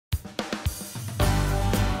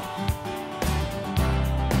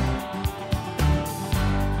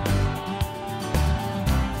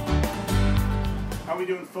we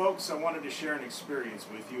doing, folks? I wanted to share an experience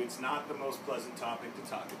with you. It's not the most pleasant topic to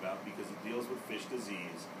talk about because it deals with fish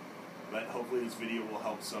disease, but hopefully this video will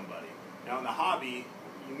help somebody. Now in the hobby,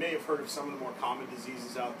 you may have heard of some of the more common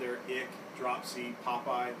diseases out there: ick, dropsy,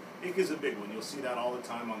 popeye. Ick is a big one. You'll see that all the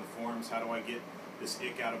time on the forums. How do I get this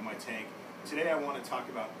ick out of my tank? Today I want to talk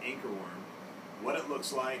about anchorworm, what it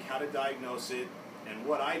looks like, how to diagnose it, and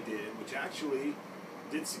what I did, which actually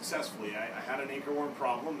did successfully. I had an anchorworm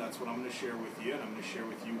problem. That's what I'm going to share with you, and I'm going to share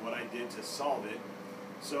with you what I did to solve it.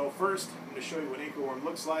 So first, I'm going to show you what anchorworm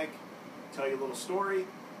looks like, tell you a little story,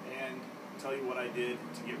 and tell you what I did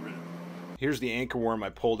to get rid of it. Here's the anchorworm I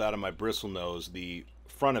pulled out of my bristlenose. The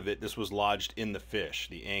front of it, this was lodged in the fish,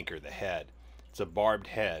 the anchor, the head. It's a barbed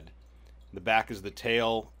head. The back is the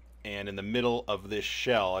tail, and in the middle of this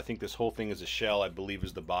shell, I think this whole thing is a shell, I believe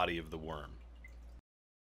is the body of the worm.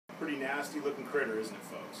 Pretty nasty looking critter, isn't it,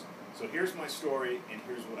 folks? So here's my story, and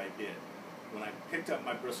here's what I did. When I picked up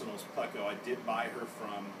my bristlenose pleco, I did buy her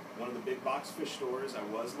from one of the big box fish stores. I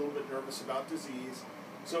was a little bit nervous about disease.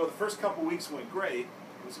 So the first couple weeks went great.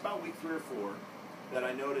 It was about week 3 or 4 that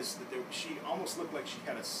I noticed that she almost looked like she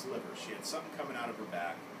had a sliver. She had something coming out of her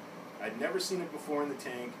back. I'd never seen it before in the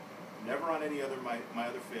tank, never on any other my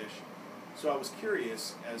other fish. So I was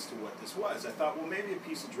curious as to what this was. I thought, well, maybe a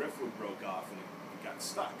piece of driftwood broke off and it got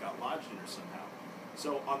stuck, got lodged in her somehow.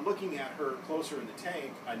 So on looking at her closer in the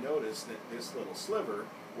tank, I noticed that this little sliver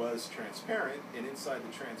was transparent, and inside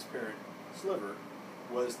the transparent sliver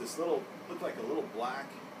was this little, looked like a little black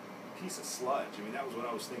piece of sludge. I mean, that was what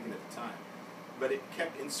I was thinking at the time. But it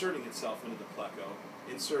kept inserting itself into the pleco,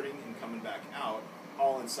 inserting and coming back out,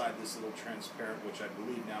 all inside this little transparent, which I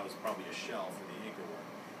believe now is probably a shell for the anchorworm.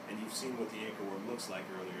 And you've seen what the anchorworm looks like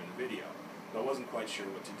earlier in the video. But I wasn't quite sure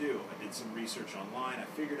what to do. I did some research online. I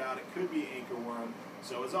figured out it could be anchorworm.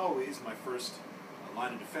 So as always, my first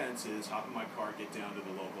line of defense is hop in my car, get down to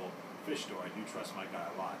the local fish store. I do trust my guy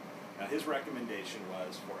a lot. Now his recommendation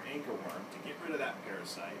was for anchorworm, to get rid of that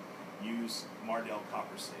parasite, use Mardel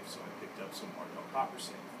Copper Safe. So I picked up some Mardel Copper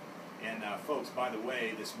Safe. And folks, by the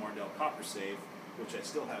way, this Mardel Copper Safe, which I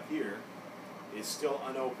still have here, is still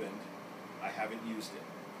unopened. I haven't used it.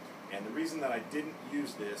 And the reason that I didn't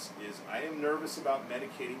use this is I am nervous about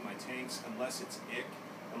medicating my tanks unless it's ick,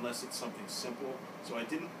 unless it's something simple. So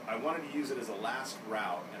I wanted to use it as a last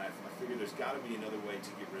route, and I figured there's got to be another way to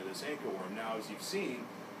get rid of this anchorworm. Now, as you've seen,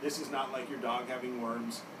 this is not like your dog having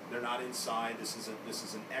worms. They're not inside. This is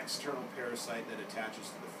an external parasite that attaches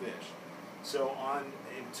to the fish. So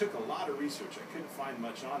it took a lot of research. I couldn't find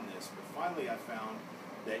much on this, but finally I found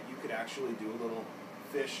that you could actually do a little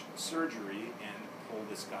fish surgery and pull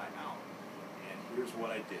this guy out. And here's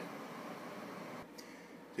what I did.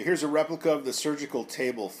 So here's a replica of the surgical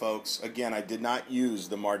table, folks. Again, I did not use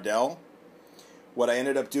the Mardel. What I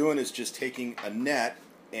ended up doing is just taking a net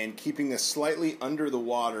and keeping this slightly under the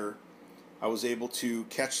water. I was able to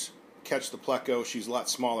catch the pleco. She's a lot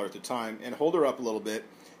smaller at the time, and hold her up a little bit.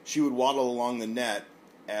 She would waddle along the net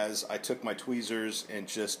as I took my tweezers and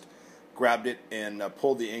just grabbed it and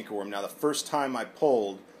pulled the anchorworm. Now the first time I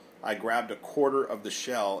pulled, I grabbed a quarter of the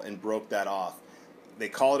shell and broke that off. They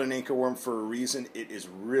call it an anchorworm for a reason. It is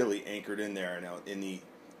really anchored in there. Now, in the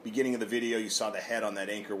beginning of the video, you saw the head on that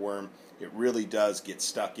anchorworm. It really does get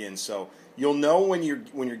stuck in. So you'll know when you're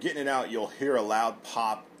getting it out, you'll hear a loud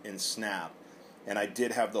pop and snap. And I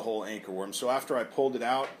did have the whole anchorworm. So after I pulled it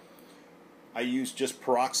out, I used just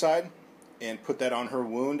peroxide and put that on her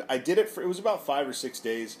wound. I did it for, it was about 5 or 6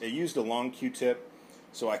 days. I used a long Q-tip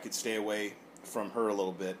so I could stay away from her a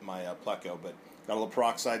little bit, my pleco, but got a little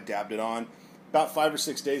peroxide, dabbed it on. About 5 or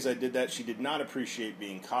 6 days I did that. She did not appreciate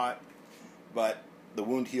being caught, but the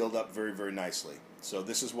wound healed up very, very nicely. So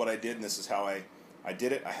this is what I did, and this is how I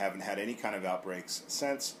did it. I haven't had any kind of outbreaks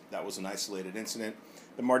since. That was an isolated incident.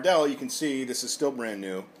 The Mardel, you can see, this is still brand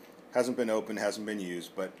new. Hasn't been opened, hasn't been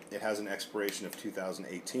used, but it has an expiration of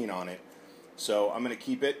 2018 on it. So I'm going to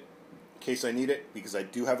keep it in case I need it, because I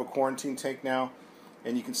do have a quarantine tank now.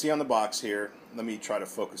 And you can see on the box here, let me try to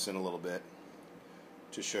focus in a little bit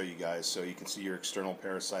to show you guys. So you can see your external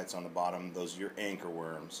parasites on the bottom. Those are your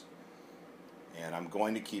anchorworms. And I'm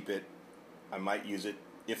going to keep it. I might use it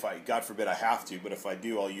if God forbid I have to, but if I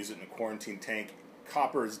do, I'll use it in a quarantine tank.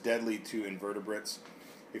 Copper is deadly to invertebrates.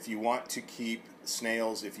 If you want to keep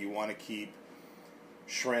snails, if you want to keep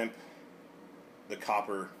shrimp, the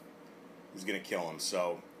copper is going to kill them.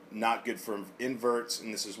 So not good for inverts,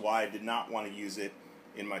 and this is why I did not want to use it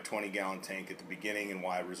in my 20-gallon tank at the beginning, and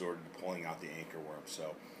why I resorted to pulling out the anchorworm.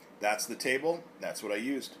 So that's the table. That's what I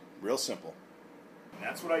used. Real simple. And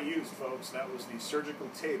that's what I used, folks. That was the surgical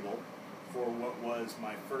table for what was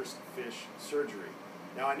my first fish surgery.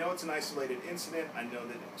 Now I know it's an isolated incident. I know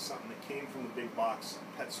that it was something that came from the big box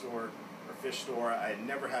pet store or fish store. I had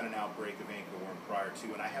never had an outbreak of anchorworm prior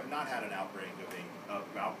to, and I have not had an outbreak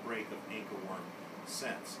of anchorworm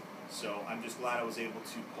since. So I'm just glad I was able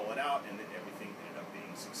to pull it out and that everything ended up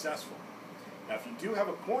being successful. Now if you do have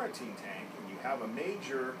a quarantine tank and you have a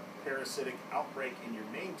major parasitic outbreak in your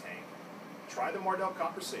main tank, try the Mardel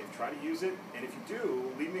Copper Safe. Try to use it, and if you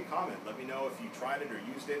do, leave me a comment. Let me know if you tried it or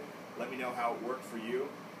used it. Let me know how it worked for you.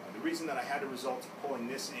 The reason that I had the results of pulling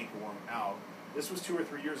this anchorworm out, this was 2 or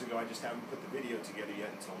 3 years ago. I just haven't put the video together yet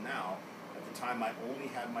until now. At the time, I only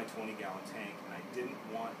had my 20-gallon tank, and I didn't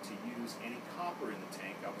want to use any copper in the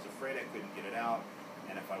tank. I was afraid I couldn't get it out,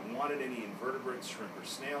 and if I wanted any invertebrates, shrimp, or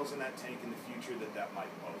snails in that tank in the future, that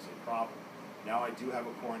might pose a problem. Now I do have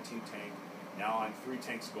a quarantine tank. Now I'm 3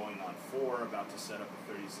 tanks going on 4, about to set up a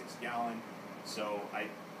 36-gallon. So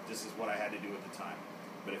this is what I had to do at the time.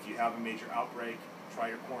 But if you have a major outbreak, try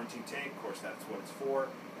your quarantine tank. Of course, that's what it's for.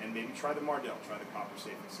 And maybe try the Mardel, try the Copper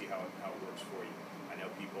Safe, and see how it works for you. I know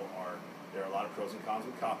there are a lot of pros and cons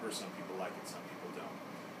with copper. Some people like it, some people don't.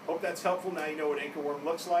 Hope that's helpful. Now you know what anchorworm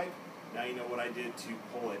looks like. Now you know what I did to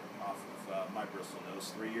pull it off of my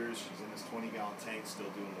bristlenose. 3 years, she's in this 20-gallon tank, still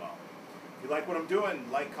doing well. If you like what I'm doing,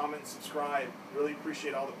 like, comment, and subscribe. Really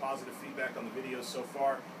appreciate all the positive feedback on the videos so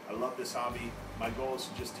far. I love this hobby. My goal is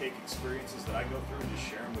to just take experiences that I go through and just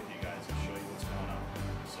share them with you guys and show you what's going on.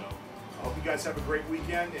 So I hope you guys have a great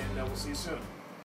weekend, and we'll see you soon.